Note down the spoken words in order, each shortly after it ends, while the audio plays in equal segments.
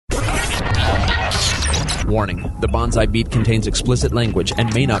Warning, the Bonsai Beat contains explicit language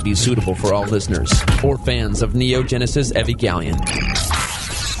and may not be suitable for all listeners or fans of Neo Genesis Evangelion.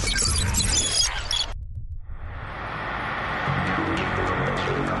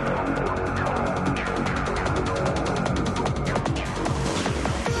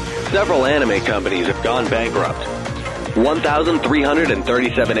 Several anime companies have gone bankrupt.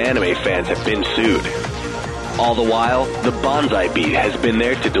 1,337 anime fans have been sued. All the while, the Bonsai Beat has been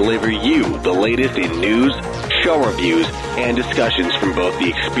there to deliver you the latest in news, show reviews, and discussions from both the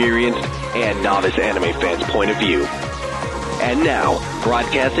experienced and novice anime fans' point of view. And now,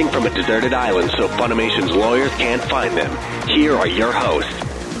 broadcasting from a deserted island so Funimation's lawyers can't find them, here are your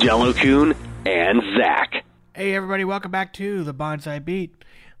hosts, Jello-kun and Zach. Hey everybody, welcome back to the Bonsai Beat.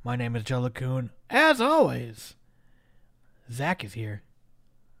 My name is Jello-kun. As always, Zach is here.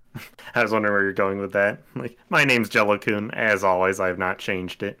 I was wondering where you're going with that. Like, my name's Jello-kun. As always, I have not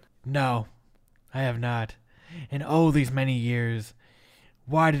changed it. No, I have not. In these many years,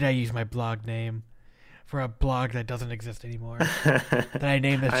 why did I use my blog name for a blog that doesn't exist anymore? That I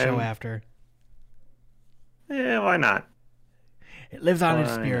named this show after. Yeah, why not? It lives on in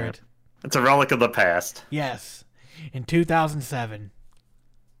spirit. It's a relic of the past. Yes, in 2007.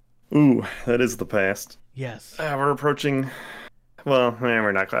 Ooh, that is the past. Yes. We're approaching... Well,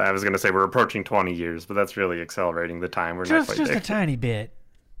 we're not... I was going to say we're approaching 20 years, but that's really accelerating the time. We're not quite just there. a tiny bit.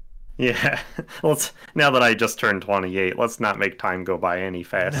 Yeah. Now that I just turned 28, let's not make time go by any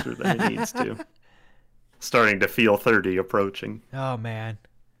faster than it needs to. Starting to feel 30 approaching. Oh, man.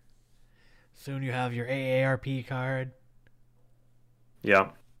 Soon you have your AARP card.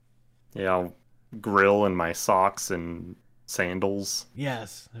 Yep. Yeah, I'll grill in my socks and... sandals.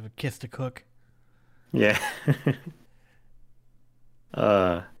 Yes, have a kiss to cook. Yeah.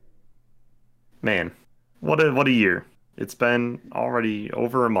 Man, what a year. It's been already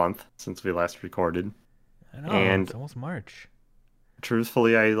over a month since we last recorded. I know, and it's almost March.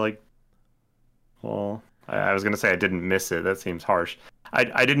 Truthfully, I was going to say I didn't miss it. That seems harsh.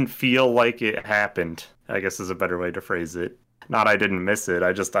 I didn't feel like it happened, I guess is a better way to phrase it. Not I didn't miss it,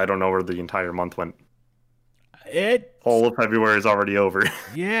 I don't know where the entire month went. All of February is already over.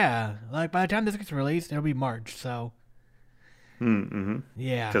 Yeah, like by the time this gets released, it'll be March, so... Mm-hmm.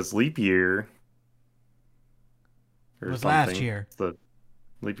 Yeah. Because leap year... was last year. The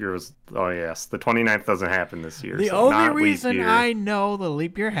leap year was... Oh, yes. The 29th doesn't happen this year. The only reason I know the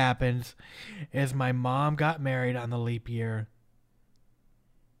leap year happens is my mom got married on the leap year.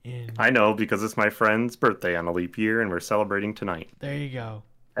 I know, because it's my friend's birthday on a leap year, and we're celebrating tonight. There you go.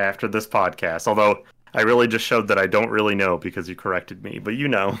 After this podcast. Although... I really just showed that I don't really know because you corrected me, but you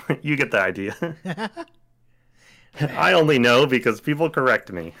know, you get the idea. I only know because people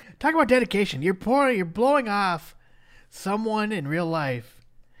correct me. Talk about dedication. You're blowing off someone in real life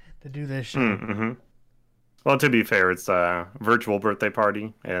to do this show. Mm-hmm. Well, to be fair, it's a virtual birthday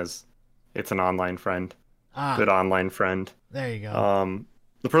party, as it's an online friend. Good online friend. There you go.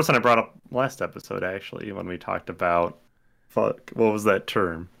 The person I brought up last episode, actually, when we talked about, what was that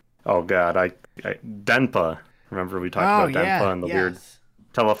term? Oh God, I Denpa. Remember we talked about Denpa and the weird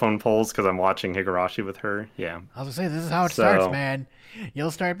telephone poles because I'm watching Higurashi with her. Yeah. I was gonna say, this is how it starts, man.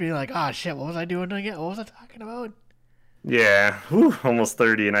 You'll start being like, "Oh shit, what was I doing again? What was I talking about?" Yeah, almost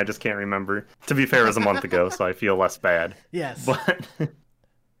 30, and I just can't remember. To be fair, it was a month ago, so I feel less bad. Yes. But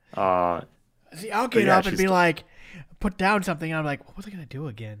see, I'll get up and be like, put down something, and I'm like, "What was I gonna do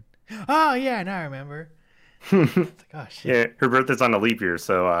again?" Oh yeah, now I remember. It's like, oh, shit. Yeah, her birthday's on a leap year,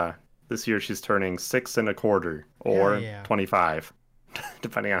 so this year she's turning 6 1/4 or 25,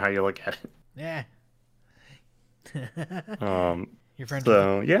 depending on how you look at it. Yeah. Your friend.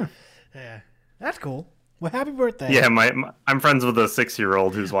 So yeah, that's cool. Well, happy birthday. Yeah, I'm friends with a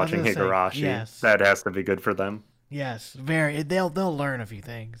 6-year-old who's watching Higurashi. Yes. That has to be good for them. Yes, very. They'll learn a few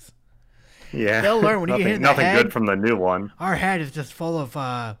things. Yeah, they'll learn when you get hit in the nothing head. Good from the new one. Our head is just full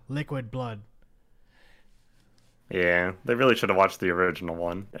of liquid blood. Yeah, they really should have watched the original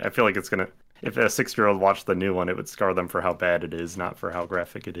one. I feel like if a 6-year-old watched the new one, it would scar them for how bad it is, not for how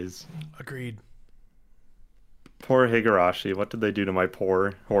graphic it is. Agreed. Poor Higurashi. What did they do to my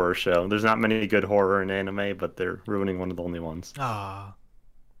poor horror show? There's not many good horror in anime, but they're ruining one of the only ones. Ah.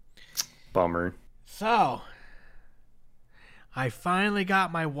 Bummer. So, I finally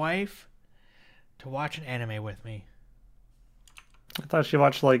got my wife to watch an anime with me. I thought she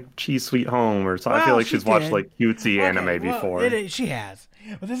watched like Cheese Sweet Home or something. I feel like she's watched like cutesy anime before. She has.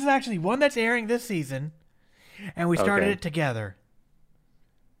 But this is actually one that's airing this season, and we started it together.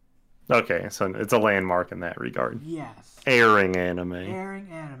 Okay, so it's a landmark in that regard. Yes. Airing anime.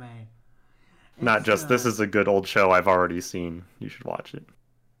 Airing anime. Not just, this is a good old show I've already seen. You should watch it.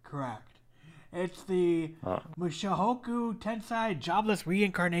 Correct. It's the Mushoku Tensei Jobless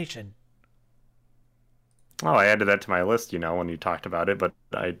Reincarnation. Oh, I added that to my list, when you talked about it, but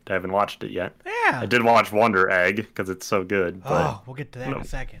I haven't watched it yet. Yeah. I did watch Wonder Egg because it's so good. But we'll get to that in a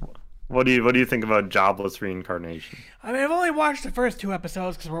second. What do you think about Jobless Reincarnation? I mean, I've only watched the first 2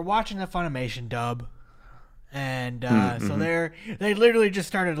 episodes because we're watching the Funimation dub, and so they literally just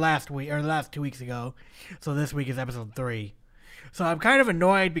started last 2 weeks ago. So this week is episode 3. So I'm kind of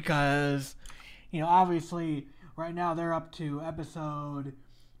annoyed because, obviously right now they're up to episode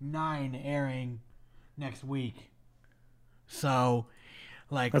 9 airing next week. So,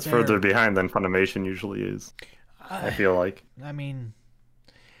 that's further behind than Funimation usually is. I feel like. I mean,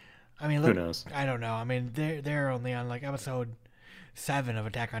 look, who knows? I don't know. I mean, they're only on episode 7 of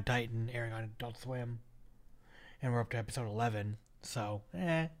Attack on Titan airing on Adult Swim, and we're up to episode 11. So,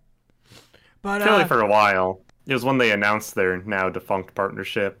 But I feel like for a while, it was when they announced their now defunct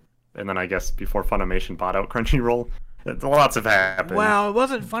partnership, and then I guess before Funimation bought out Crunchyroll. Lots have happened. Well, it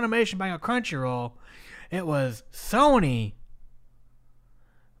wasn't Funimation buying out Crunchyroll. It was Sony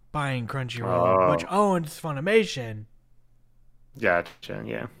buying Crunchyroll, which owns Funimation. Gotcha,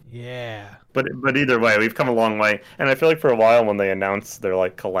 yeah. Yeah. But either way, we've come a long way. And I feel like for a while when they announced their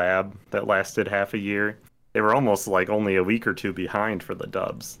collab that lasted half a year, they were almost only a week or 2 behind for the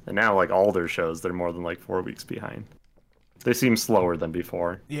dubs. And now all their shows, they're more than 4 weeks behind. They seem slower than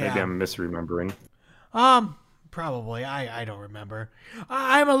before. Yeah. Maybe I'm misremembering. Probably. I don't remember.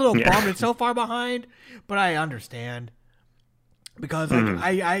 I'm a little bummed it's so far behind, but I understand. Because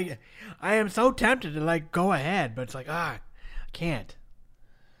I am so tempted to go ahead, but it's I can't.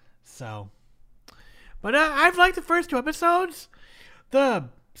 So, but I've liked the first 2 episodes. The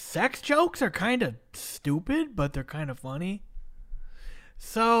sex jokes are kind of stupid, but they're kind of funny.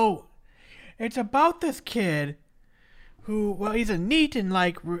 So, it's about this kid who, he's a NEET in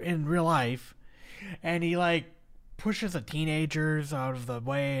in real life, and he pushes the teenagers out of the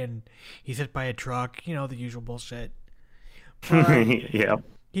way, and he's hit by a truck. The usual bullshit. Yeah.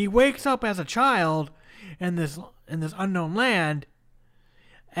 He wakes up as a child in this unknown land,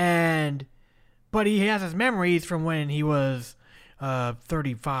 but he has his memories from when he was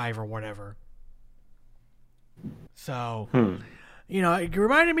 35 or whatever. So, it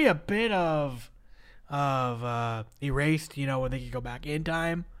reminded me a bit of Erased. When they could go back in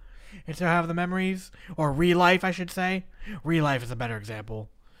time and still have the memories, or Real Life, I should say. Real Life is a better example,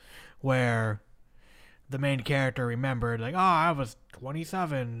 where the main character remembered, I was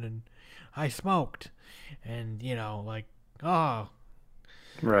 27 and I smoked, and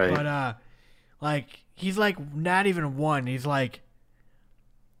right. But he's not even 1. He's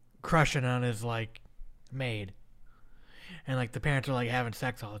crushing on his maid, and the parents are having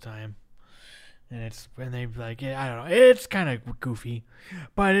sex all the time, and they I don't know. It's kind of goofy,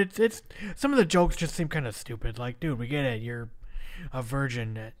 but it's some of the jokes just seem kind of stupid. Dude, we get it. You're a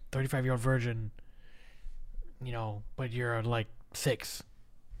virgin, 35-year-old virgin. But you're 6.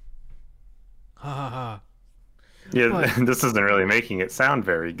 Ha ha ha. Yeah, but this isn't really making it sound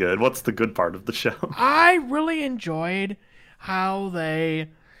very good. What's the good part of the show? I really enjoyed how they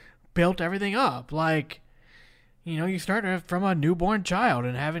built everything up. You start from a newborn child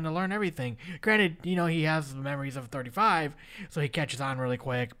and having to learn everything. Granted, he has the memories of 35, so he catches on really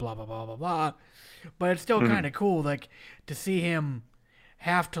quick, blah, blah, blah, blah, blah. But it's still kind of cool, to see him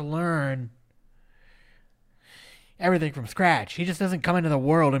have to learn everything from scratch. He just doesn't come into the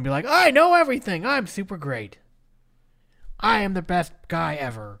world and be I know everything. I'm super great. I am the best guy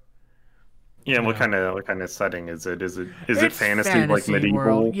ever. Yeah, what kind of setting is it? Is it fantasy medieval?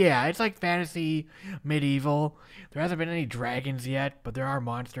 World. Yeah, it's fantasy medieval. There hasn't been any dragons yet, but there are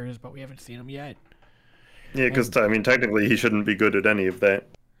monsters, but we haven't seen them yet. Yeah, because technically he shouldn't be good at any of that.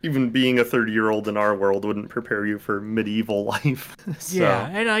 Even being a 30-year-old in our world wouldn't prepare you for medieval life. So. Yeah,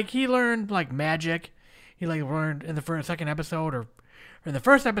 and he learned magic. He learned in the second episode, or in the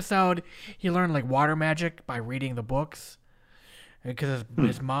first episode, he learned water magic by reading the books. Because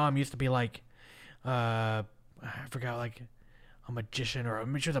his mom used to be I forgot, a magician, or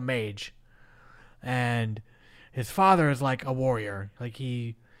she was a mage. And his father is a warrior.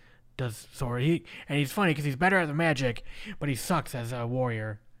 He does sword. And he's funny because he's better at the magic, but he sucks as a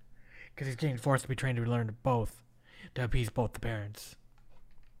warrior. Because he's getting forced to be trained to learn both, to appease both the parents.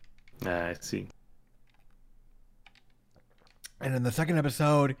 I see. And in the second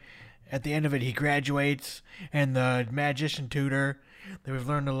episode, at the end of it, he graduates, and the magician tutor that we've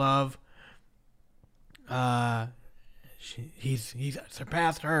learned to love, he's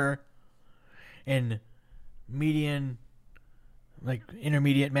surpassed her in intermediate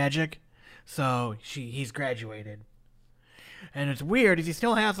magic, so he's graduated. And it's weird is he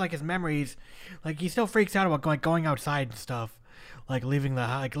still has like his memories, like he still freaks out about going outside and stuff, like leaving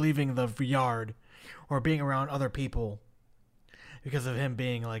the yard, or being around other people, because of him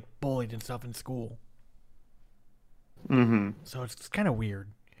being like bullied and stuff in school. Mm-hmm. So it's kind of weird,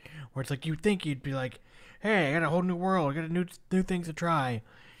 where it's like you'd think you'd be like, hey, I got a whole new world, I got new things to try.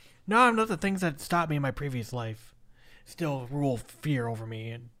 No, not the things that stopped me in my previous life still rule fear over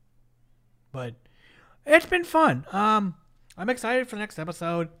me, but it's been fun. I'm excited for the next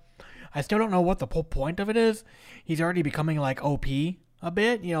episode. I still don't know what the whole point of it is. He's already becoming like OP a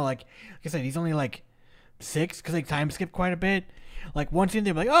bit, like I said, he's only like 6 because they time skip quite a bit. Like once in,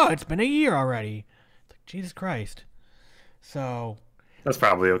 they're like, oh, it's been a year already. It's like, Jesus Christ. So that's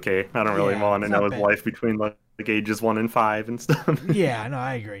probably okay. I don't really want to know his life between like ages 1 and 5 and stuff. Yeah, no,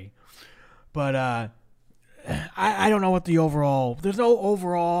 I agree. But I don't know what the overall. There's no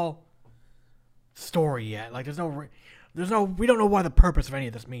overall story yet. Like there's no. We don't know what the purpose of any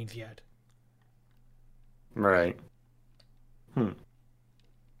of this means yet. Right.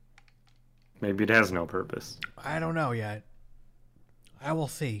 Maybe it has no purpose. I don't know yet. I will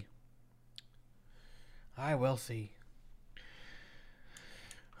see. Oh,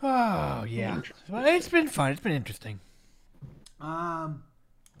 yeah. Well, it's been fun. It's been interesting.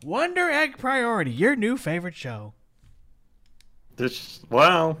 Wonder Egg Priority, your new favorite show.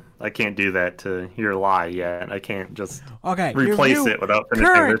 Well, I can't do that to your lie yet. I can't just replace it without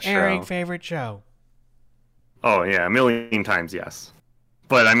finishing current this show. airing favorite show. Oh, yeah, 1,000,000 times, yes.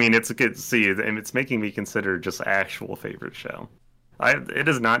 But, I mean, it's good to see, and it's making me consider just actual favorite show.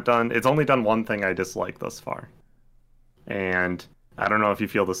 It's only done one thing I dislike thus far. And I don't know if you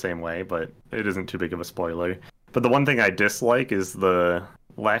feel the same way, but it isn't too big of a spoiler. But the one thing I dislike is the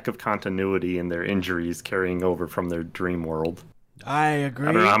lack of continuity in their injuries carrying over from their dream world. I agree.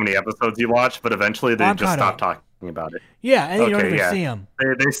 I don't know how many episodes you watched, but eventually they just stop talking about it. Yeah, and you don't even see them.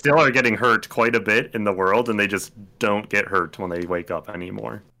 They still are getting hurt quite a bit in the world, and they just don't get hurt when they wake up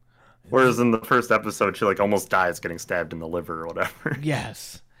anymore. Whereas in the first episode, she like almost dies getting stabbed in the liver or whatever.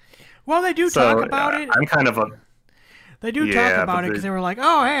 Yes. Well, they do talk about it. I'm kind of a... They do talk about it because they were like,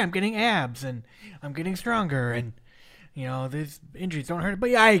 oh, hey, I'm getting abs, and I'm getting stronger, and, these injuries don't hurt. But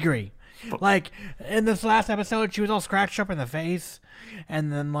yeah, I agree. Like, in this last episode, she was all scratched up in the face,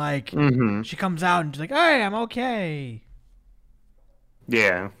 and then, like, she comes out and she's like, hey, I'm okay.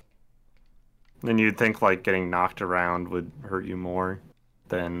 Yeah. And you'd think, like, getting knocked around would hurt you more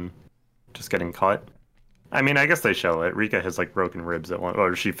than just getting cut. I mean, I guess they show it. Rika has, like, broken ribs at one...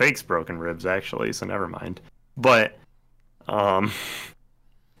 Or she fakes broken ribs, actually, so never mind. But,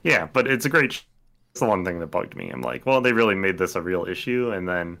 yeah, but it's a great... It's the one thing that bugged me. I'm like, well, they really made this a real issue, and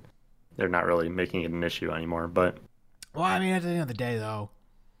then... They're not really making it an issue anymore, but... Well, I mean, at the end of the day, though,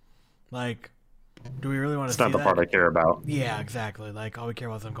 like, do we really want to see that? It's not the part I care about. Yeah, exactly. Like, all we care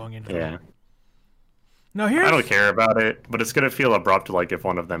about is them going into Yeah. No, I don't care about it, but it's going to feel abrupt, like, if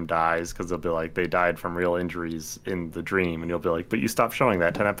one of them dies, because they'll be like, they died from real injuries in the dream, and you'll be like, but you stopped showing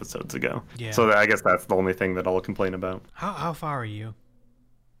that 10 episodes ago. Yeah. So I guess that's the only thing that I'll complain about. How far are you?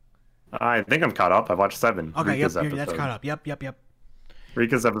 I think I'm caught up. I watched 7. Okay, yep, that's caught up. Yep.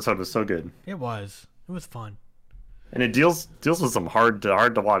 Rika's episode was so good. It was fun, and it deals with some hard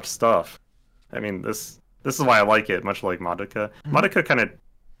to watch stuff. I mean, this is why I like it. Much like Madoka, Madoka kind of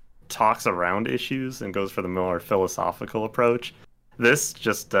talks around issues and goes for the more philosophical approach. This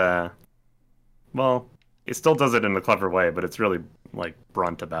just, it still does it in a clever way, but it's really like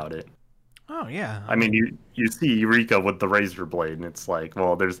blunt about it. Oh yeah. I mean, you see Rika with the razor blade, and it's like,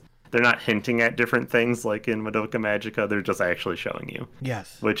 well, they're not hinting at different things like in Madoka Magica. They're just actually showing you.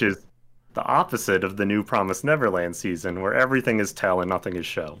 Yes. Which is the opposite of the new Promised Neverland season, where everything is tell and nothing is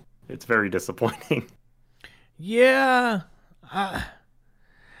show. It's very disappointing. Yeah. I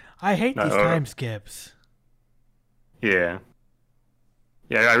hate these time skips. Yeah.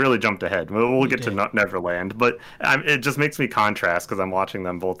 Yeah, I really jumped ahead. We'll get to Neverland, but it just makes me contrast because I'm watching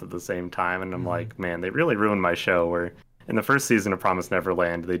them both at the same time, and I'm like, man, they really ruined my show where... In the first season of Promised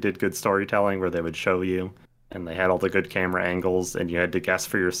Neverland, they did good storytelling where they would show you, and they had all the good camera angles, and you had to guess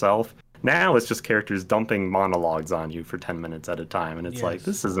for yourself. Now it's just characters dumping monologues on you for 10 minutes at a time, and it's like,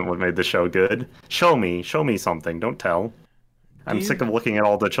 this isn't what made the show good. Show me something, don't tell. I'm sick of looking at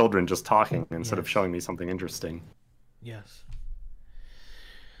all the children just talking instead of showing me something interesting. Yes.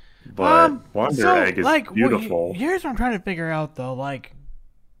 But Wonder Egg is beautiful. Well, here's what I'm trying to figure out, though. Like,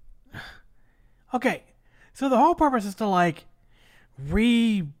 okay, so the whole purpose is to, like,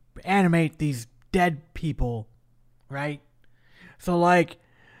 reanimate these dead people, right? So, like,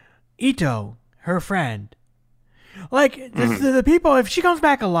 Ito, her friend, like, the people, if she comes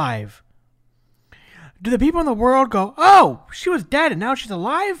back alive, Do the people in the world go, oh, she was dead and now she's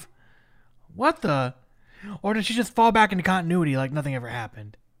alive? What the? Or did she just fall back into continuity like nothing ever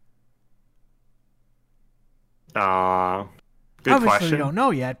happened? Good Obviously, question. We don't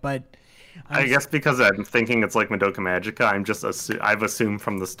know yet, but I guess because I'm thinking it's like Madoka Magica, I've assumed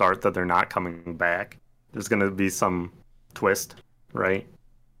from the start that they're not coming back. There's going to be some twist, right?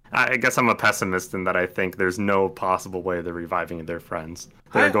 I guess I'm a pessimist in that I think there's no possible way they're reviving their friends.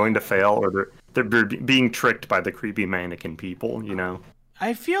 They're going to fail, or they're being tricked by the creepy mannequin people, you know?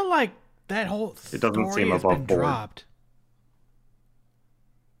 I feel like that whole story has been dropped.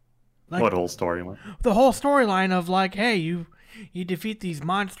 Like, what whole storyline? The whole storyline of like, hey, you defeat these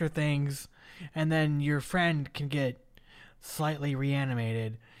monster things, and then your friend can get slightly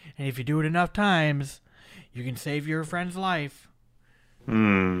reanimated, and if you do it enough times, you can save your friend's life.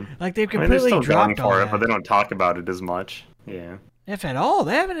 Like they've completely dropped all that. But they don't talk about it as much. Yeah. If at all,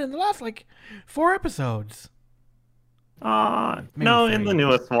 they haven't in the last like 4 episodes. No, 3. In the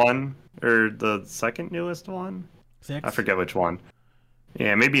newest one or the second newest one. 6. I forget which one.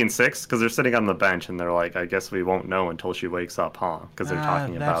 Yeah, maybe in 6 because they're sitting on the bench and they're like, I guess we won't know until she wakes up, huh? Because they're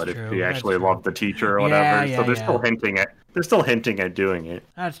talking about if she actually loved the teacher or whatever. So they're still hinting at doing it.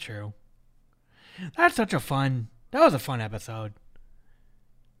 That's true. That was a fun episode.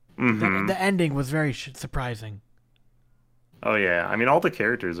 Mm-hmm. The ending was very surprising. Oh yeah, I mean all the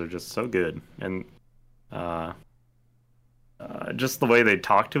characters are just so good, and just the way they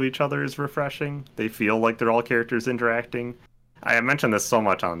talk to each other is refreshing. They feel like they're all characters interacting. I mentioned this so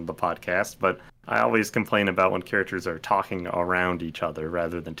much on the podcast, but I always complain about when characters are talking around each other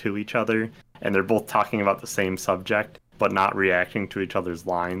rather than to each other, and they're both talking about the same subject but not reacting to each other's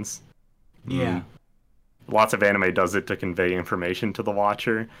lines. Yeah. Lots of anime does it to convey information to the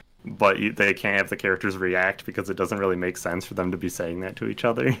watcher, but they can't have the characters react because it doesn't really make sense for them to be saying that to each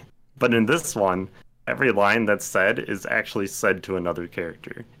other. But in this one, every line that's said is actually said to another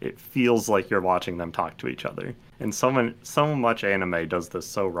character. It feels like you're watching them talk to each other. And so much anime does this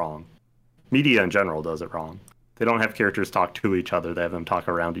so wrong. Media in general does it wrong. They don't have characters talk to each other, they have them talk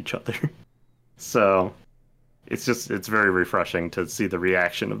around each other. So it's very refreshing to see the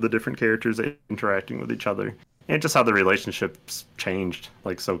reaction of the different characters interacting with each other. And just how the relationships changed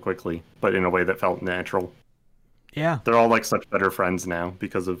like so quickly, but in a way that felt natural. Yeah. They're all like such better friends now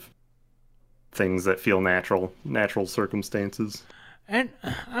because of things that feel natural circumstances. And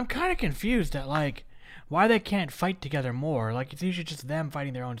I'm kind of confused at like why they can't fight together more. Like it's usually just them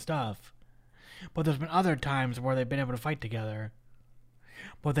fighting their own stuff. But there's been other times where they've been able to fight together.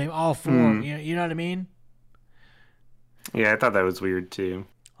 But they've all formed, you know what I mean? Yeah, I thought that was weird too.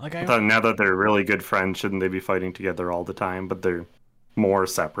 Like I thought now that they're really good friends, shouldn't they be fighting together all the time? But they're more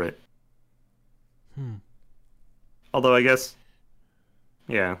separate. Although I guess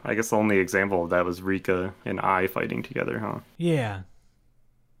the only example of that was Rika and I fighting together, huh? Yeah.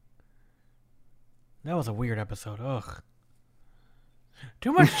 That was a weird episode. Ugh.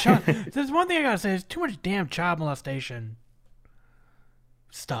 Too much there's one thing I gotta say, there's too much damn child molestation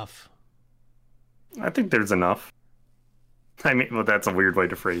stuff. I think there's enough. I mean, well, that's a weird way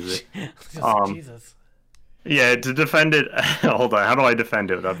to phrase it. Jesus. Yeah, to defend it... Hold on, how do I defend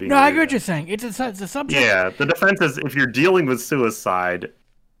it without being... No, I get what you're saying. It's a subject... Yeah, the defense is if you're dealing with suicide,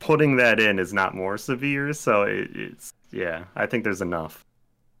 putting that in is not more severe, so it's... Yeah, I think there's enough.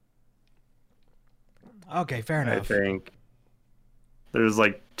 Okay, fair enough. I think there's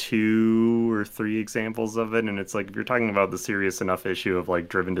like 2 or 3 examples of it, and it's like if you're talking about the serious enough issue of like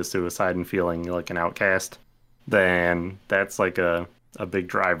driven to suicide and feeling like an outcast, then that's like a big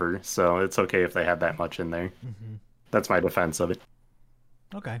driver, so it's okay if they have that much in there. Mm-hmm. That's my defense of it.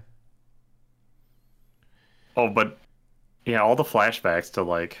 Okay. Oh, but yeah, all the flashbacks to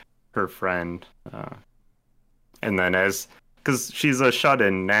like her friend, and then because she's a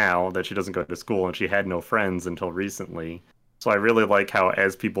shut-in now that she doesn't go to school and she had no friends until recently. So I really like how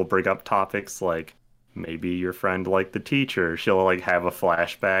as people bring up topics like maybe your friend liked the teacher, she'll like have a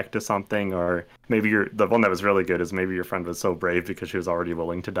flashback to something, or maybe the one that was really good is maybe your friend was so brave because she was already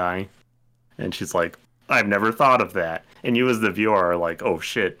willing to die. And she's like, I've never thought of that. And you as the viewer are like, oh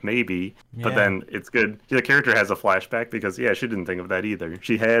shit, maybe. Yeah. But then it's good. The character has a flashback because she didn't think of that either.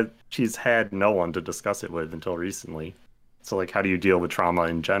 She's had no one to discuss it with until recently. So like how do you deal with trauma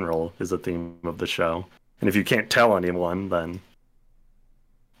in general is a theme of the show. And if you can't tell anyone, then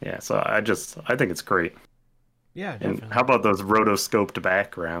yeah, so I think it's great. Yeah, definitely. And how about those rotoscoped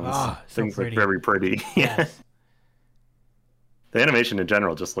backgrounds? Oh, so things pretty. Look very pretty. Yes. The animation in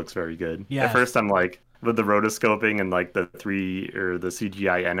general just looks very good. Yes. At first I'm like, with the rotoscoping and like the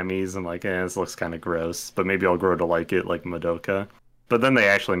CGI enemies, I'm like, this looks kind of gross, but maybe I'll grow to like it like Madoka. But then they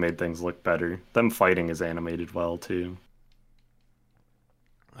actually made things look better. Them fighting is animated well too.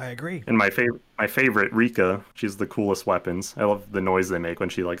 I agree. And my favorite Rika, she's the coolest weapons. I love the noise they make when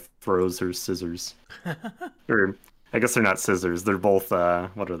she like throws her scissors. Or I guess they're not scissors. They're both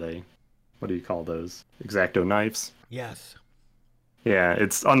what are they? What do you call those? X-Acto knives? Yes. Yeah,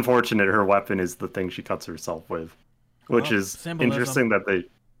 it's unfortunate her weapon is the thing she cuts herself with. Which is symbolism. Interesting that they...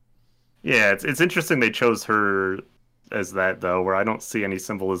 Yeah, it's interesting they chose her as that, though, where I don't see any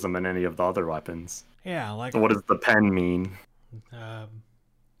symbolism in any of the other weapons. Yeah, like... So what does the pen mean? Um...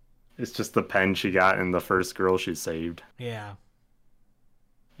 It's just the pen she got in the first girl she saved. Yeah.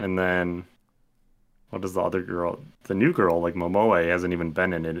 And then... What is the other girl? The new girl, like Momoe, hasn't even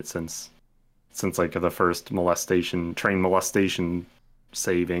been in it since like the first train molestation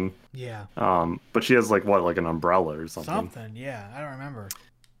saving. Yeah. But she has like what, like an umbrella or something. Something, yeah. I don't remember.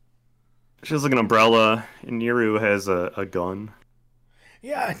 She has like an umbrella, and Niru has a gun.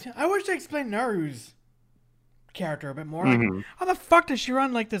 Yeah, I wish they explained Naru's character a bit more. Mm-hmm. Like, how the fuck does she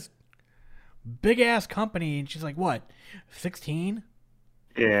run like this big ass company? And she's like, what, 16?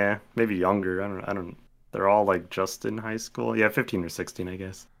 Yeah, maybe younger. I don't. They're all like just in high school. Yeah, 15 or 16, I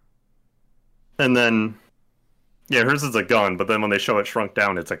guess. And then, yeah, hers is a gun, but then when they show it shrunk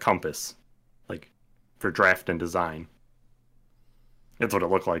down, it's a compass, like for draft and design. That's what it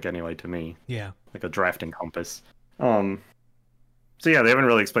looked like anyway to me. Yeah, like a drafting compass. So yeah, they haven't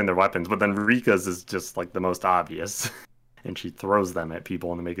really explained their weapons, but then Rika's is just like the most obvious, and she throws them at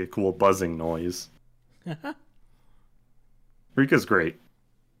people and they make a cool buzzing noise. Rika's great.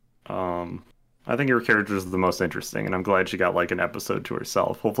 I think her character is the most interesting, and I'm glad she got like an episode to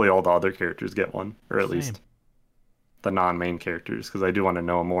herself. Hopefully all the other characters get one, or at least the non-main characters, because I do want to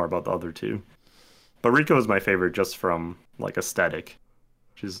know more about the other two. But Rika is my favorite just from like aesthetic.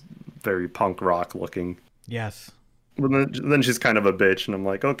 She's very punk rock looking. Yes. But then she's kind of a bitch, and I'm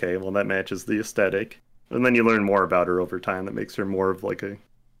like, okay, well that matches the aesthetic. And then you learn more about her over time that makes her more of like a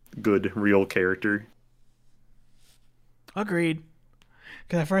good, real character. Agreed.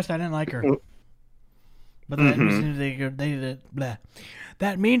 Because at first I didn't like her. But that,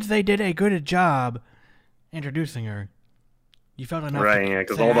 that means they did a good job introducing her. You felt enough. Right, yeah,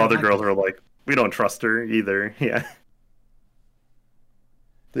 because all the other girls were like, we don't trust her either. Yeah.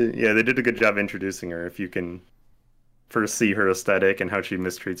 They did a good job introducing her. If you can first see her aesthetic and how she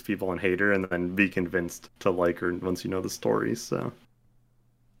mistreats people and hate her, and then be convinced to like her once you know the story. So,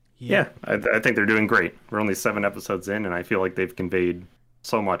 yeah, I think they're doing great. We're only 7 episodes in, and I feel like they've conveyed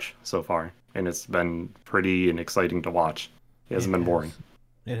so much so far. And it's been pretty and exciting to watch. It hasn't been boring.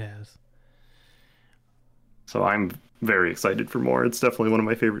 It has. So I'm very excited for more. It's definitely one of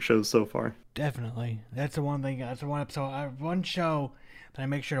my favorite shows so far. Definitely. That's the one thing. That's the one episode. One show that I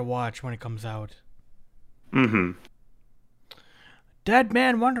make sure to watch when it comes out. Mm-hmm. Dead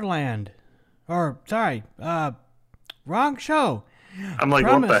Man Wonderland. Or, sorry, wrong show. I'm like,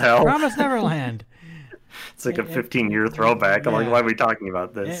 what the hell? Promised Neverland. It's like a 15-year throwback. I'm like, why are we talking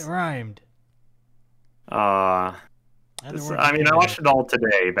about this? It rhymed. I watched it all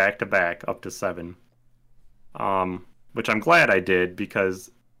today, back to back, up to 7. Which I'm glad I did, because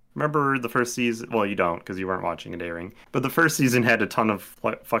remember the first season? Well, you don't, because you weren't watching it airing. But the first season had a ton of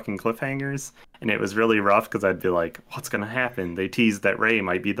fucking cliffhangers, and it was really rough, because I'd be like, what's going to happen? They teased that Ray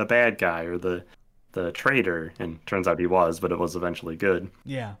might be the bad guy, or the traitor, and turns out he was, but it was eventually good.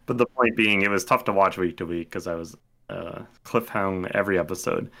 Yeah. But the point being, it was tough to watch week to week, because I was cliffhung every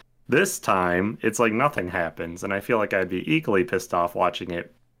episode. This time, it's like nothing happens, and I feel like I'd be equally pissed off watching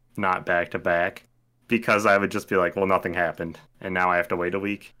it not back to back, because I would just be like, well, nothing happened, and now I have to wait a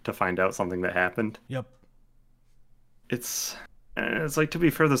week to find out something that happened. Yep. It's like, to be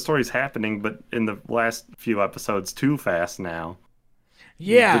fair, the story's happening, but in the last few episodes, too fast now.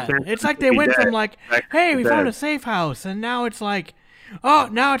 Yeah, it's like they went from like, hey, we found a safe house, and now it's like, oh,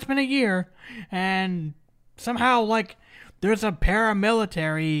 now it's been a year, and somehow, like, there's a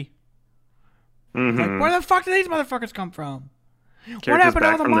paramilitary. Mm-hmm. Like, where the fuck did these motherfuckers come from? What happened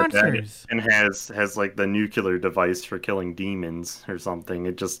to all the monsters? And has like the nuclear device for killing demons or something.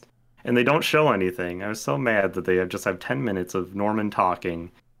 And they don't show anything. I was so mad that they just have 10 minutes of Norman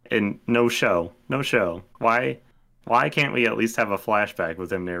talking and no show. Why can't we at least have a flashback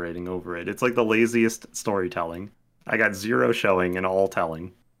with him narrating over it? It's like the laziest storytelling. I got 0 showing and all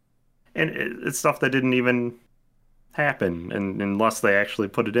telling. And it's stuff that didn't even happen, and unless they actually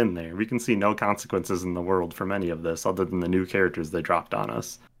put it in there. We can see no consequences in the world from any of this other than the new characters they dropped on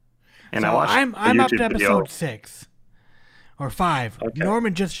us. And so I'm up to episode 6 or 5. Okay.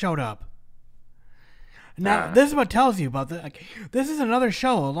 Norman just showed up. Now this is what tells you about the. Like, this is another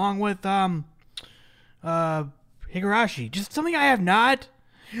show along with Higurashi. Just something I have not.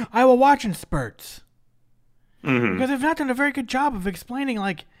 I will watch in spurts. Mm-hmm. Because they've not done a very good job of explaining,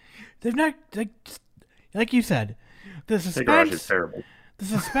 like, they've not, like you said, the suspense. Higurashi's terrible. The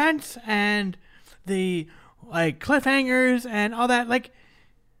suspense and the, like, cliffhangers and all that, like,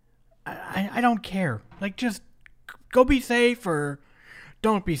 I don't care. Like, just go be safe or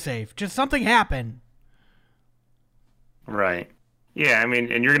don't be safe. Just something happen. Right. Yeah, I mean,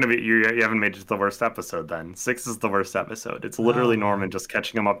 and you're gonna be you haven't made it to the worst episode then. 6 is the worst episode. It's literally Norman just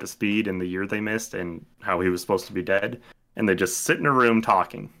catching him up to speed in the year they missed and how he was supposed to be dead, and they just sit in a room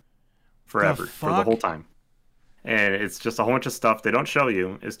talking forever for the whole time. And it's just a whole bunch of stuff they don't show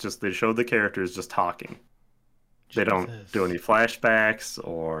you. It's just they show the characters just talking. They don't do any flashbacks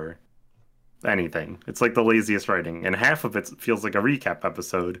or anything. It's like the laziest writing, and half of it feels like a recap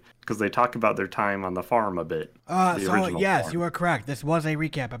episode because they talk about their time on the farm a bit. So yes, farm. You are correct. This was a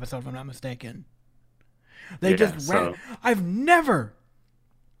recap episode, if I'm not mistaken. They just went. I have never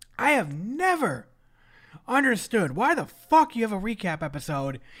understood why the fuck you have a recap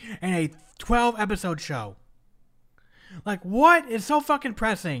episode in a 12-episode show. Like, what is so fucking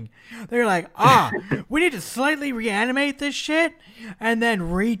pressing? They're like, we need to slightly reanimate this shit and then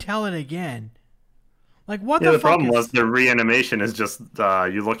retell it again. Like, what the fuck? The problem was the reanimation is just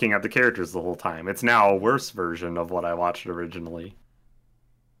you looking at the characters the whole time. It's now a worse version of what I watched originally.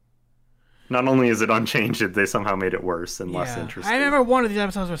 Not only is it unchanged, they somehow made it worse and less interesting. I remember one of these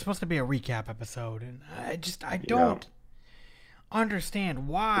episodes was supposed to be a recap episode, and I don't understand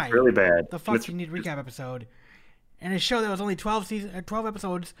why. It's really bad. The fuck you need a recap episode. And a show that was only 12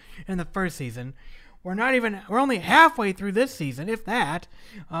 episodes in the first season. We're only halfway through this season, if that.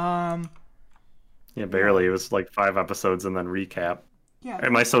 Yeah, barely. It was like 5 episodes and then recap. Yeah.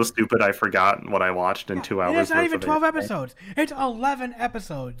 Am I so stupid I forgot what I watched in 2 hours? It's not even 12 episodes. It's 11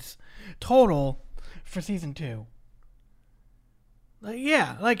 episodes total for season 2.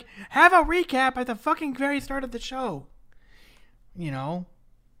 Like, have a recap at the fucking very start of the show. You know?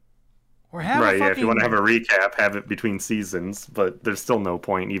 Or have if you want to have a recap, have it between seasons, but there's still no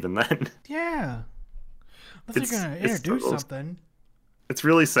point even then. Yeah. Unless you're going to introduce something. It's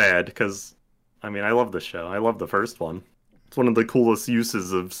really sad because, I mean, I love the show. I love the first one. It's one of the coolest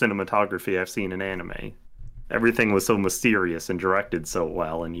uses of cinematography I've seen in anime. Everything was so mysterious and directed so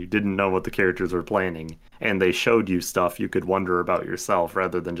well, and you didn't know what the characters were planning. And they showed you stuff you could wonder about yourself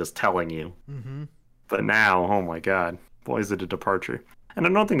rather than just telling you. Mm-hmm. But now, oh my god, boy, is it a departure. And I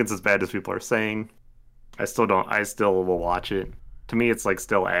don't think it's as bad as people are saying. I still will watch it. To me, it's like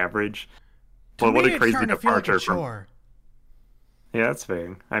still average. But what a crazy departure from. Yeah, that's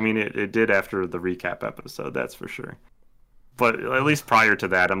fair. I mean, it did after the recap episode, that's for sure. But at least prior to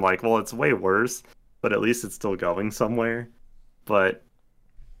that, I'm like, well, it's way worse, but at least it's still going somewhere. But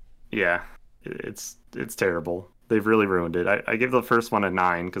yeah, it's terrible. They've really ruined it. I gave the first one a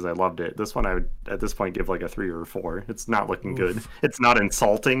 9 because I loved it. This one I would, at this point, give like a 3 or a 4. It's not looking good. It's not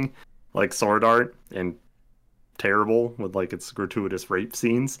insulting like Sword Art and terrible with like its gratuitous rape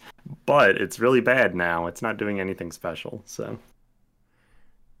scenes, but it's really bad now. It's not doing anything special, so.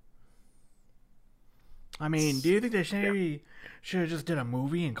 I mean, do you think they should have just did a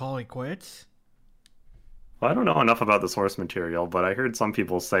movie and call it quits? Well, I don't know enough about the source material, but I heard some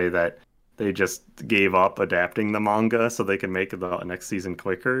people say that they just gave up adapting the manga so they can make the next season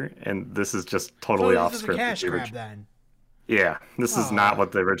quicker, and this is just totally off script. This is a cash grab then. Yeah, this is not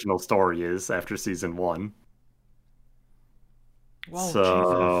what the original story is after season 1. Well,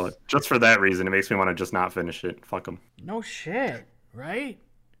 so Jesus. Just for that reason, it makes me want to just not finish it. Fuck them. No shit, right?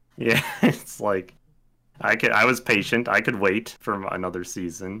 Yeah, it's like I was patient. I could wait for another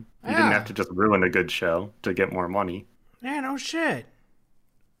season. You didn't have to just ruin a good show to get more money. Yeah, no shit.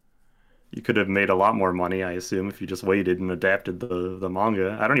 You could have made a lot more money, I assume, if you just waited and adapted the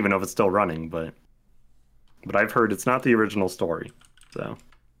manga. I don't even know if it's still running, but I've heard it's not the original story. So,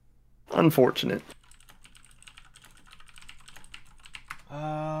 unfortunate.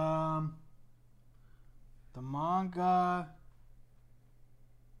 The manga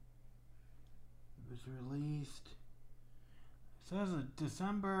was released. It says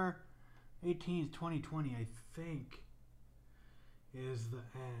December 18th, 2020, I think, is the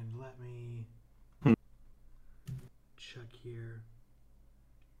end. Let me check here.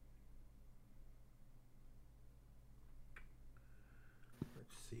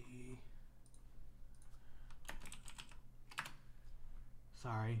 Let's see.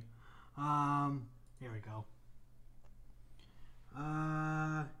 Sorry. Here we go.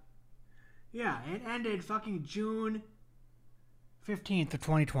 Yeah, it ended fucking June 15th of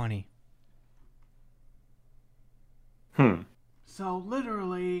 2020. So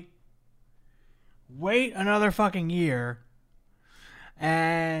literally wait another fucking year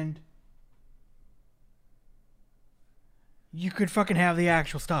and you could fucking have the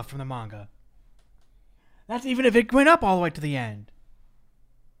actual stuff from the manga. That's even if it went up all the way to the end.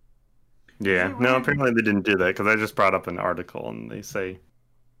 Yeah, no, apparently they didn't do that because I just brought up an article and they say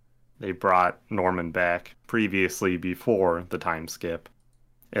they brought Norman back previously before the time skip.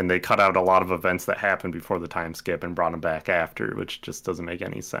 And they cut out a lot of events that happened before the time skip and brought him back after, which just doesn't make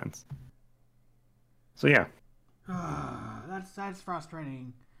any sense. So yeah. That's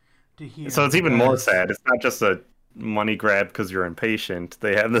frustrating to hear. So it's even more sad. It's not just a money grab because you're impatient.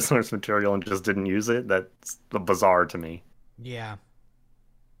 They have the source material and just didn't use it. That's bizarre to me. Yeah.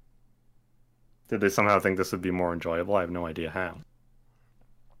 Did they somehow think this would be more enjoyable? I have no idea how.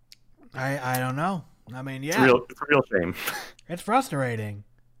 I don't know. I mean, yeah. It's a real shame. It's frustrating.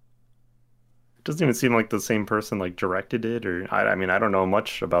 It doesn't even seem like the same person like directed it, or I mean, I don't know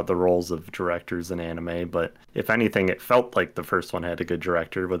much about the roles of directors in anime, but if anything, it felt like the first one had a good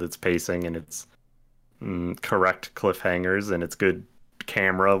director with its pacing and its correct cliffhangers and its good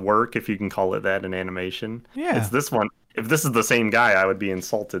camera work, if you can call it that in animation. Yeah. It's this one. If this is the same guy, I would be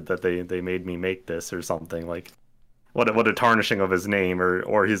insulted that they made me make this or something. Like, what a tarnishing of his name,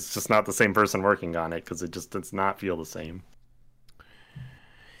 or he's just not the same person working on it, because it just does not feel the same.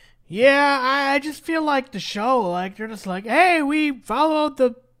 Yeah, I just feel like the show, like, they're just like, hey, we followed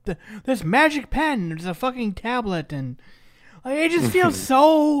this magic pen. It's a fucking tablet, and like, it just feels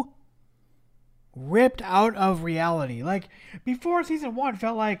so ripped out of reality. Like, before season 1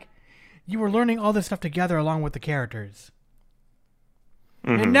 felt like you were learning all this stuff together along with the characters.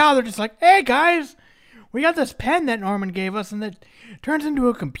 Mm-hmm. And now they're just like, hey, guys, we got this pen that Norman gave us, and that turns into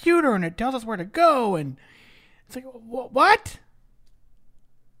a computer, and it tells us where to go, and it's like, what?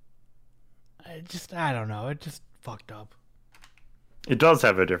 I don't know. It just fucked up. It does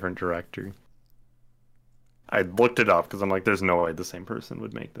have a different director. I looked it up because I'm like, there's no way the same person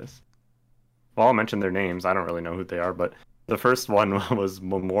would make this. Well, I'll mention their names. I don't really know who they are, but the first one was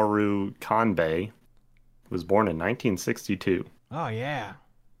Mamoru Kanbei, who was born in 1962. Oh, yeah.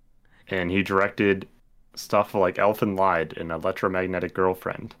 And he directed stuff like Elfen Lied and Electromagnetic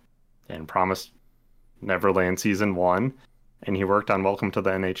Girlfriend and Promised Neverland Season 1, and he worked on Welcome to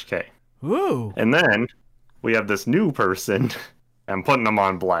the NHK. Ooh. And then we have this new person. I'm putting them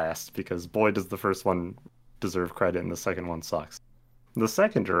on blast because boy does the first one deserve credit and the second one sucks. The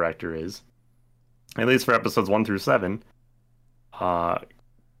second director is, at least for episodes 1 through 7, Kazuki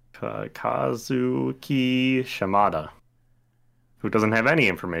Shimada, who doesn't have any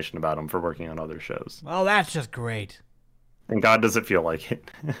information about him for working on other shows. Well, that's just great. And God, does it feel like it.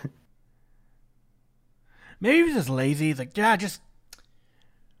 Maybe he was just lazy. He's like, yeah, just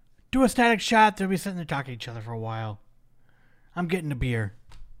do a static shot. They'll be sitting there talking to each other for a while. I'm getting a beer.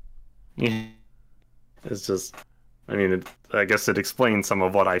 Yeah. It's just, I mean, I guess it explains some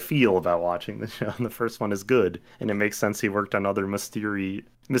of what I feel about watching the show. The first one is good, and it makes sense he worked on other mystery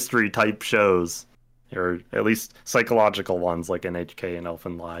type shows, or at least psychological ones like NHK and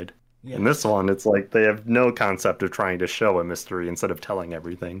Elfen Lied. Yes. In this one, it's like they have no concept of trying to show a mystery instead of telling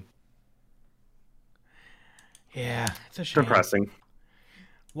everything. Yeah, it's a shame. Depressing.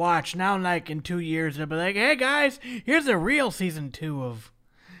 Watch, now like in 2 years, they'll be like, hey guys, here's a real season 2 of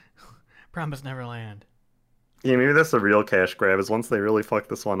Promised Neverland. Yeah, maybe that's the real cash grab, is once they really fuck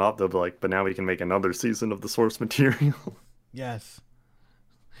this one up, they'll be like, but now we can make another season of the source material. Yes.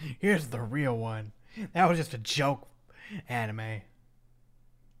 Here's the real one. That was just a joke anime.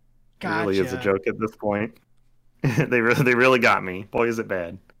 Gotcha. It really is a joke at this point. They really got me. Boy, is it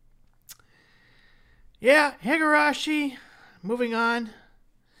bad. Yeah, Higurashi. Moving on.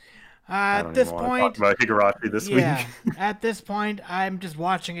 At this point, talk about Higurashi this week. At this point, I'm just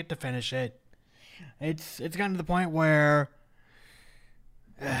watching it to finish it. It's gotten to the point where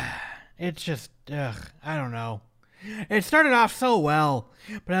it's just I don't know. It started off so well,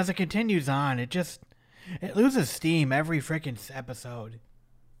 but as it continues on, it loses steam every freaking episode.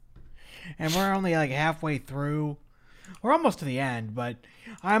 And we're only like halfway through. We're almost to the end, but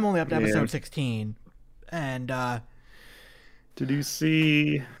I'm only up to episode 16. And did you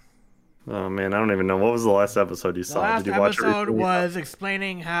see? Oh man, I don't even know. What was the last episode you saw? Did you watch it? The last episode was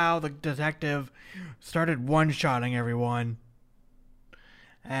explaining how the detective started one-shotting everyone.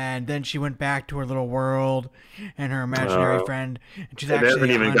 And then she went back to her little world and her imaginary friend. And she's actually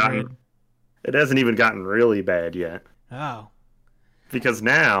it hasn't even gotten really bad yet. Oh. Because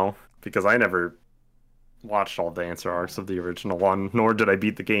I never watched all the answer arcs of the original one, nor did I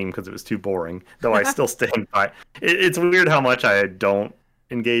beat the game because it was too boring. Though I still stand by. It's weird how much I don't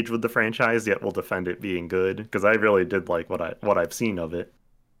engage with the franchise, yet will defend it being good, because I really did like what I've seen of it.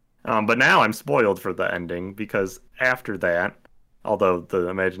 But now I'm spoiled for the ending because after that, although the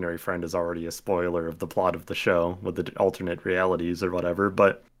imaginary friend is already a spoiler of the plot of the show with the alternate realities or whatever,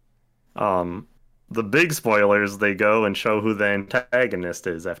 but the big spoilers, they go and show who the antagonist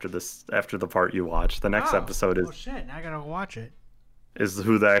is after the part you watch. The next episode is shit, now I gotta watch it. Is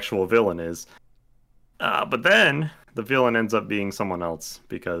who the actual villain is. But then the villain ends up being someone else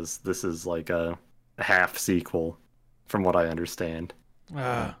because this is like a half sequel, from what I understand.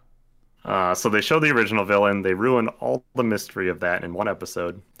 So they show the original villain. They ruin all the mystery of that in one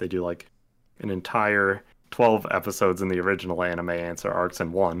episode. They do like an entire 12 episodes in the original anime answer arcs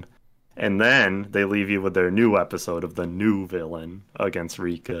in one. And then they leave you with their new episode of the new villain against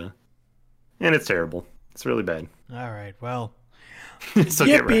Rika. And it's terrible. It's really bad. All right, well. So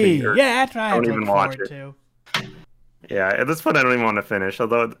get ready. Yeah, that's what I don't even watch it. To. Yeah, at this point I don't even want to finish.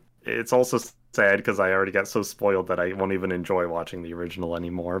 Although it's also sad because I already got so spoiled that I won't even enjoy watching the original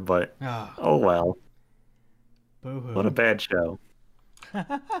anymore. But oh well. Boo-hoo. What a bad show.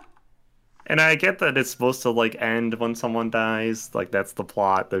 And I get that it's supposed to like end when someone dies. Like that's the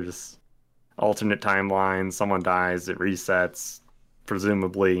plot. There's alternate timelines. Someone dies, it resets.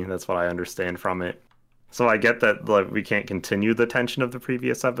 Presumably, that's what I understand from it. So I get that like we can't continue the tension of the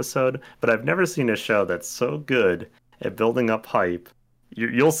previous episode, but I've never seen a show that's so good at building up hype.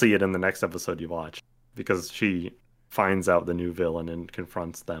 You'll see it in the next episode you watch because she finds out the new villain and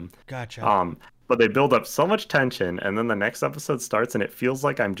confronts them. Gotcha. But they build up so much tension, and then the next episode starts, and it feels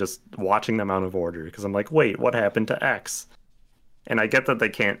like I'm just watching them out of order because I'm like, wait, what happened to X? And I get that they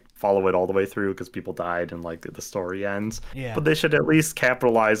can't follow it all the way through because people died and like the story ends. Yeah. But they should at least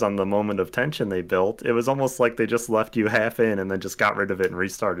capitalize on the moment of tension they built. It was almost like they just left you half in and then just got rid of it and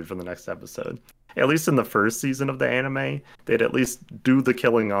restarted for the next episode. At least in the first season of the anime, they'd at least do the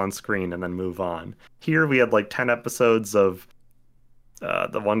killing on screen and then move on. Here we had like 10 episodes of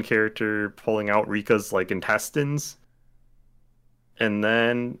the one character pulling out Rika's like intestines. And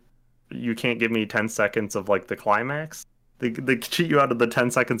then you can't give me 10 seconds of like the climax. They cheat you out of the 10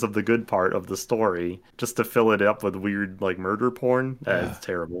 seconds of the good part of the story just to fill it up with weird like murder porn. It's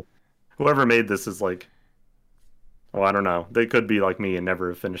terrible. Whoever made this is like, well, I don't know. They could be like me and never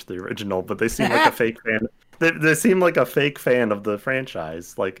have finished the original, but they seem like a fake fan. They seem like a fake fan of the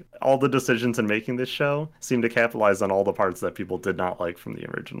franchise. Like all the decisions in making this show seem to capitalize on all the parts that people did not like from the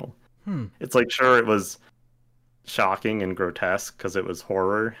original. It's like, sure, it was shocking and grotesque because it was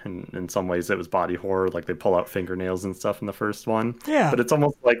horror, and in some ways it was body horror, like they pull out fingernails and stuff in the first one. Yeah. But it's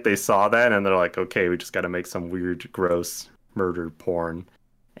almost like they saw that and they're like, okay, we just got to make some weird, gross murder porn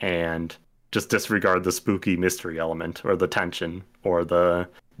and just disregard the spooky mystery element or the tension or the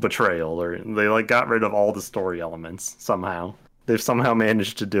betrayal, or they like got rid of all the story elements somehow. They've somehow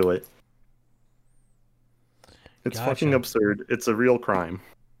managed to do it. It's fucking absurd. It's a real crime.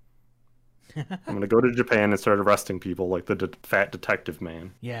 I'm gonna go to Japan and start arresting people like the fat detective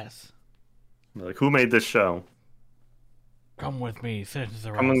man. Yes. Like, who made this show? Come with me. Citizens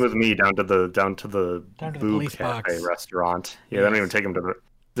arrest. Coming with me down to the boob cafe box. Restaurant. Yeah, yes. They don't even take him to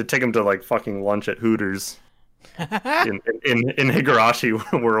they take him to like fucking lunch at Hooters. in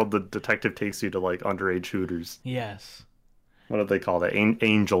Higurashi world, the detective takes you to like underage Hooters. Yes. What do they call that?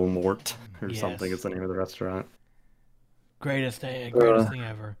 Angel Mort or something is the name of the restaurant. Greatest thing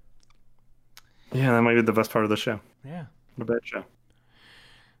ever. Yeah, that might be the best part of the show. Yeah. What a bad show.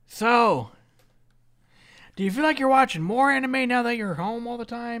 So, do you feel like you're watching more anime now that you're home all the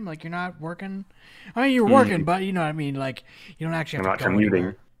time? Like you're not working? I mean, you're working, but you know what I mean? Like, you don't actually have to go commuting.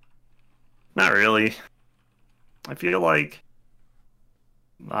 Anywhere. Not really. I feel like,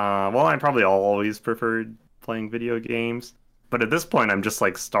 I probably always preferred playing video games. But at this point, I'm just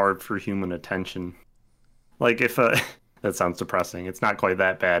like starved for human attention. Like if that sounds depressing. It's not quite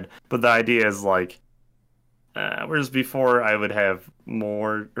that bad. But the idea is like, whereas before I would have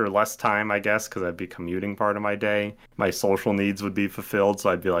more or less time, I guess, because I'd be commuting part of my day. My social needs would be fulfilled, so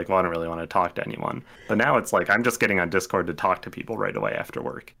I'd be like, well, I don't really want to talk to anyone. But now it's like I'm just getting on Discord to talk to people right away after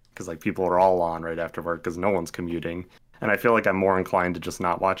work. Because like people are all on right after work because no one's commuting. And I feel like I'm more inclined to just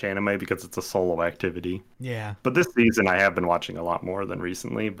not watch anime because it's a solo activity. Yeah. But this season I have been watching a lot more than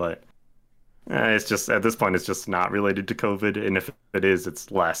recently, but it's just, at this point, it's just not related to COVID, and if it is,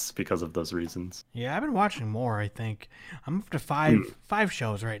 it's less because of those reasons. Yeah, I've been watching more, I think. I'm up to five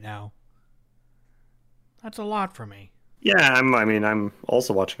shows right now. That's a lot for me. Yeah, I'm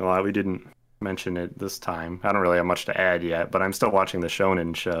also watching a lot. We didn't mention it this time. I don't really have much to add yet, but I'm still watching the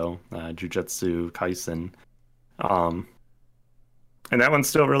shonen show, Jujutsu Kaisen. And that one's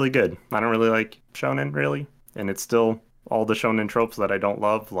still really good. I don't really like shonen, really, and it's still all the shonen tropes that I don't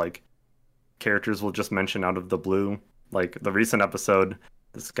love, like characters will just mention out of the blue. Like the recent episode,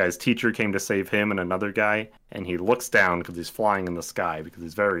 this guy's teacher came to save him and another guy, and he looks down because he's flying in the sky because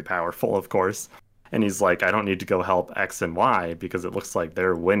he's very powerful, of course. And he's like, I don't need to go help X and Y because it looks like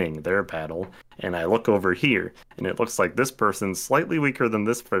they're winning their battle. And I look over here, and it looks like this person's slightly weaker than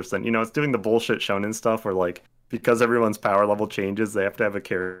this person. You know, it's doing the bullshit shonen stuff where, like, because everyone's power level changes, they have to have a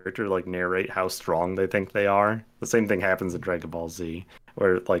character, like, narrate how strong they think they are. The same thing happens in Dragon Ball Z,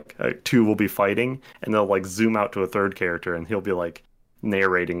 where, like, two will be fighting, and they'll, like, zoom out to a third character, and he'll be, like,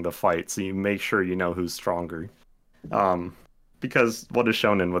 narrating the fight, so you make sure you know who's stronger. Because what is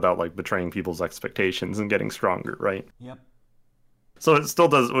shonen without, like, betraying people's expectations and getting stronger, right? Yep. So it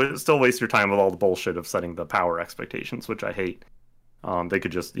still wastes your time with all the bullshit of setting the power expectations, which I hate. They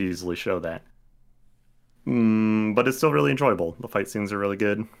could just easily show that. But it's still really enjoyable. The fight scenes are really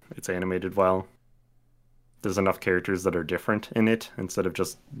good. It's animated well. There's enough characters that are different in it instead of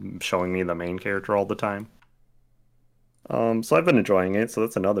just showing me the main character all the time. So I've been enjoying it, so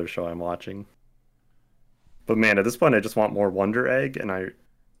that's another show I'm watching. But man, at this point I just want more Wonder Egg, and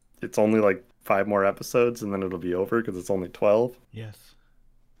it's only like 5 more episodes and then it'll be over because it's only 12. Yes.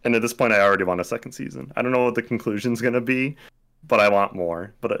 And at this point I already want a second season. I don't know what the conclusion's going to be, but I want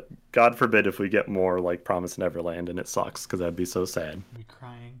more. But God forbid if we get more like Promised Neverland and it sucks, because that'd be so sad. I'd be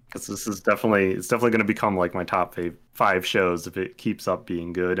crying. Because this is definitely going to become like my top 5 shows if it keeps up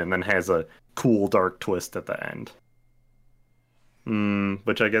being good and then has a cool dark twist at the end.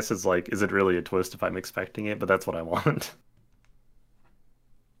 Which I guess is like, is it really a twist if I'm expecting it? But that's what I want.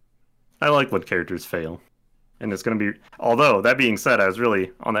 I like when characters fail. And it's going to be... Although, that being said, I was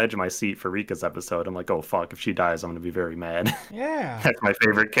really on the edge of my seat for Rika's episode. I'm like, oh, fuck, if she dies, I'm going to be very mad. Yeah. That's my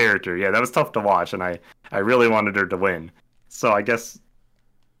favorite character. Yeah, that was tough to watch, and I really wanted her to win. So I guess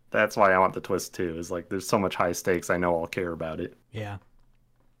that's why I want the twist, too, is like, there's so much high stakes, I know I'll care about it. Yeah.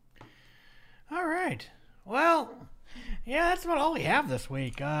 All right. Well, yeah, that's about all we have this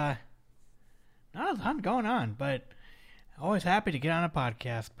week. Not a ton going on, but always happy to get on a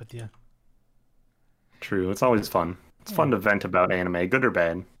podcast with you. True, it's always fun. It's fun to vent about anime, good or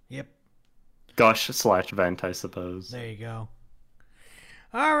bad. Yep. Gush/vent, I suppose. There you go.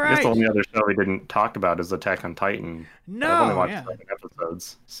 All right. I guess the only other show we didn't talk about is Attack on Titan. No, I've only watched 7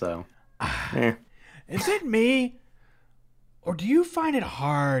 episodes, so... Is it me, or do you find it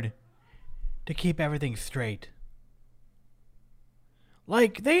hard to keep everything straight?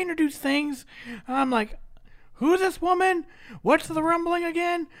 Like, they introduce things, and I'm like... Who's this woman? What's the rumbling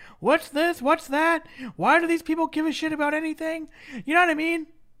again? What's this? What's that? Why do these people give a shit about anything? You know what I mean?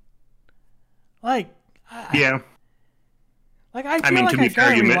 Like, yeah. Like, I feel like I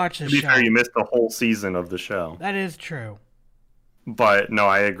gotta rewatch this show. To be fair, you missed the whole season of the show. That is true. But, no,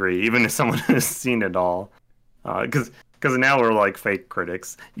 I agree. Even if someone has seen it all. Because now we're like fake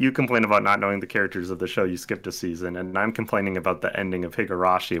critics. You complain about not knowing the characters of the show you skipped a season, and I'm complaining about the ending of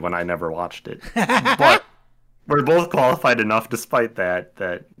Higurashi when I never watched it. But... We're both qualified enough despite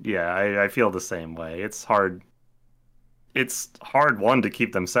that, yeah, I feel the same way. It's hard, one, to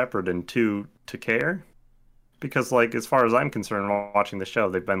keep them separate, and two, to care. Because, like, as far as I'm concerned, while watching the show,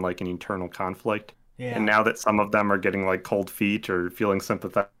 they've been, like, an eternal conflict. Yeah. And now that some of them are getting, like, cold feet or feeling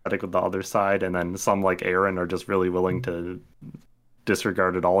sympathetic with the other side, and then some, like Eren, are just really willing to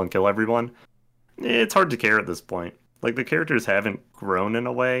disregard it all and kill everyone, it's hard to care at this point. Like, the characters haven't grown in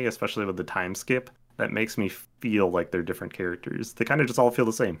a way, especially with the time skip, that makes me feel like they're different characters. They kind of just all feel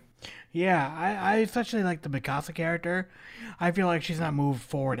the same. Yeah, I especially like the Mikasa character. I feel like she's not moved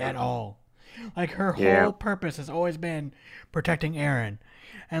forward at all. Like, her whole purpose has always been protecting Eren.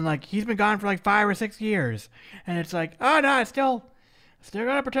 And, like, he's been gone for, like, 5 or 6 years. And it's like, oh, no, I still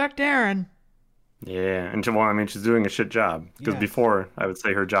gotta protect Eren. Yeah, and she's doing a shit job. Because before, I would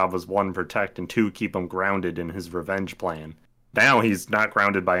say her job was 1, protect, and 2, keep him grounded in his revenge plan. Now he's not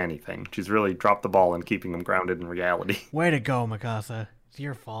grounded by anything. She's really dropped the ball in keeping him grounded in reality. Way to go, Mikasa. It's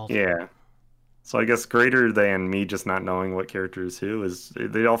your fault. Yeah. So I guess greater than me just not knowing what character is who is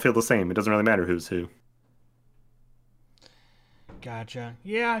they all feel the same. It doesn't really matter who's who. Gotcha.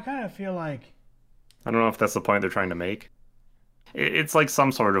 Yeah, I kind of feel like... I don't know if that's the point they're trying to make. It's like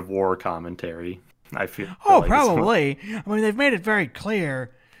some sort of war commentary, I feel. Oh, like probably. I mean, they've made it very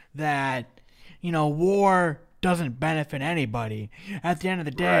clear that, war... doesn't benefit anybody. At the end of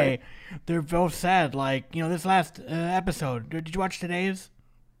the day, They're both said, like, this last episode. Did you watch today's?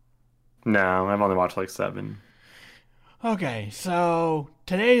 No, I've only watched like 7. Okay, so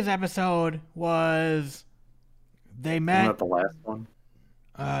today's episode was they met. Isn't that the last one?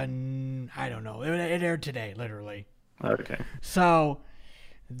 I don't know. It aired today, literally. Okay. So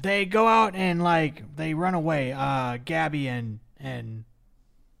they go out and like they run away. Gabby and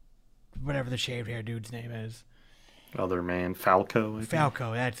whatever the shaved hair dude's name is. other man, Falco.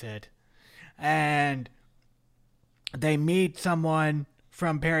 Falco, that's it. And they meet someone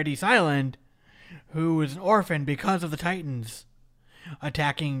from Paradise Island who was an orphan because of the Titans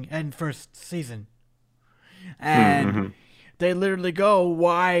attacking in first season. And they literally go,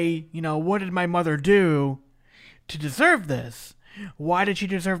 why, what did my mother do to deserve this? Why did she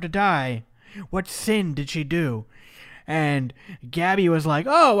deserve to die? What sin did she do? And Gabby was like,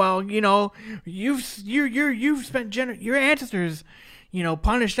 oh, well, you've spent your ancestors,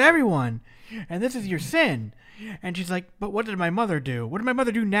 punished everyone, and this is your sin. And she's like, but what did my mother do? What did my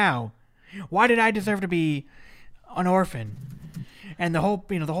mother do now? Why did I deserve to be an orphan? And the whole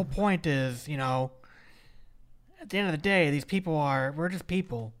point is, at the end of the day, these people we're just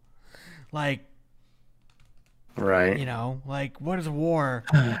people. Like, right. What is war?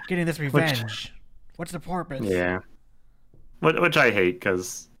 Getting this revenge. What's the purpose? Yeah. Which I hate,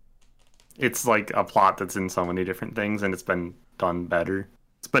 because it's like a plot that's in so many different things, and it's been done better.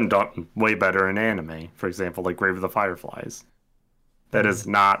 It's been done way better in anime. For example, like Grave of the Fireflies. That is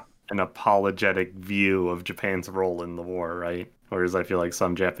not an apologetic view of Japan's role in the war, right? Whereas I feel like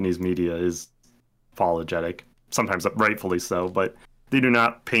some Japanese media is apologetic. Sometimes rightfully so, but they do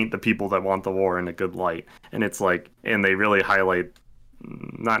not paint the people that want the war in a good light. And it's like, and they really highlight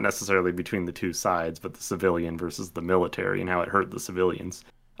not necessarily between the two sides, but the civilian versus the military and how it hurt the civilians.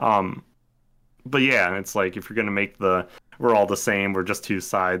 But yeah, it's like, if you're going to make we're all the same, we're just two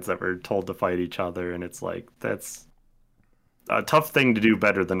sides that were told to fight each other, and it's like, that's a tough thing to do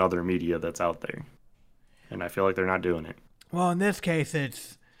better than other media that's out there. And I feel like they're not doing it. Well, in this case,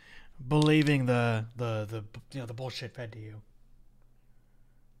 it's believing the bullshit fed to you.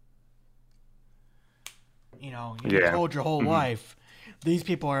 You're told your whole life, these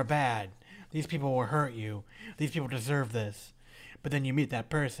people are bad. These people will hurt you. These people deserve this. But then you meet that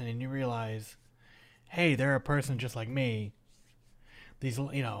person and you realize, hey, they're a person just like me. These, I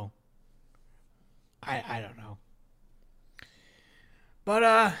don't know. But,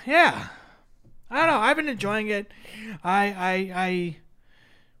 yeah. I don't know. I've been enjoying it. I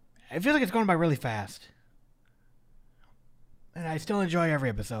feel like it's going by really fast. And I still enjoy every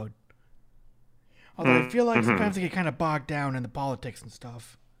episode. Although I feel like sometimes I get kind of bogged down in the politics and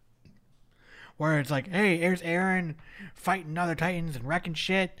stuff. Where it's like, hey, here's Eren fighting other Titans and wrecking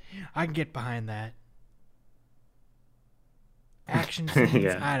shit. I can get behind that. Action scenes,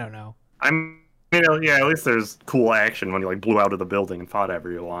 yeah. I don't know. At least there's cool action when you blew out of the building and fought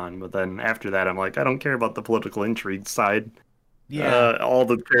everyone. But then after that, I'm like, I don't care about the political intrigue side. Yeah. All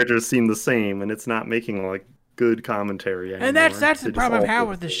the characters seem the same, and it's not making good commentary anymore. And that's the problem I've had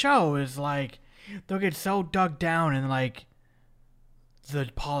with the show is they'll get so dug down in the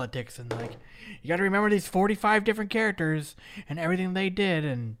politics and you got to remember these 45 different characters and everything they did,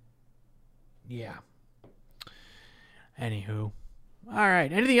 and yeah. Anywho. All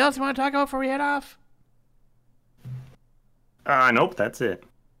right. Anything else you want to talk about before we head off? Nope, that's it.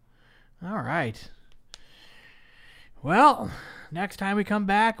 All right. Well, next time we come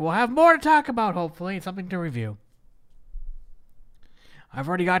back, we'll have more to talk about, hopefully, and something to review. I've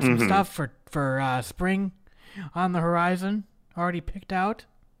already got some stuff for spring on the horizon already picked out.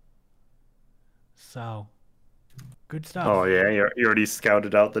 So, good stuff. Oh yeah, you already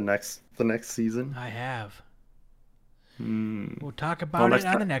scouted out the next season? I have. We'll talk about it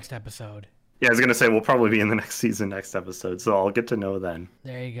on the next episode. Yeah, I was gonna say we'll probably be in the next season, next episode, so I'll get to know then.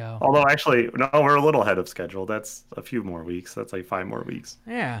 There you go. Although actually, no, we're a little ahead of schedule. That's a few more weeks. That's 5 more weeks.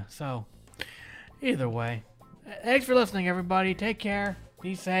 Yeah. So, either way, thanks for listening, everybody. Take care.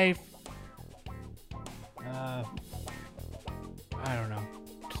 Be safe. I don't know.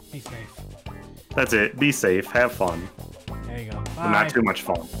 Just be safe. That's it. Be safe. Have fun. There you go. Bye. Well, not too much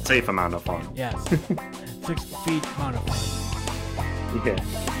fun. Safe amount of fun. Yes. 6 feet amount of fun. Yeah.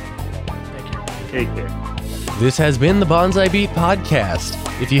 Take care. This has been the Bonsai Beat Podcast.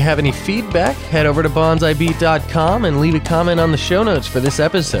 If you have any feedback, head over to bonsaibeat.com and leave a comment on the show notes for this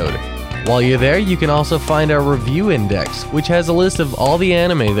episode. While you're there, you can also find our review index, which has a list of all the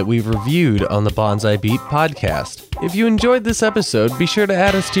anime that we've reviewed on the Bonsai Beat Podcast. If you enjoyed this episode, be sure to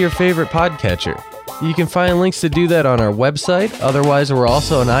add us to your favorite podcatcher. You can find links to do that on our website. Otherwise, we're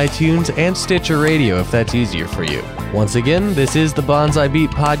also on iTunes and Stitcher Radio if that's easier for you. Once again, this is the Bonsai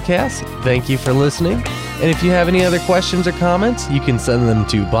Beat Podcast. Thank you for listening. And if you have any other questions or comments, you can send them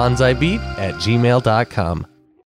to bonsaibeat@gmail.com.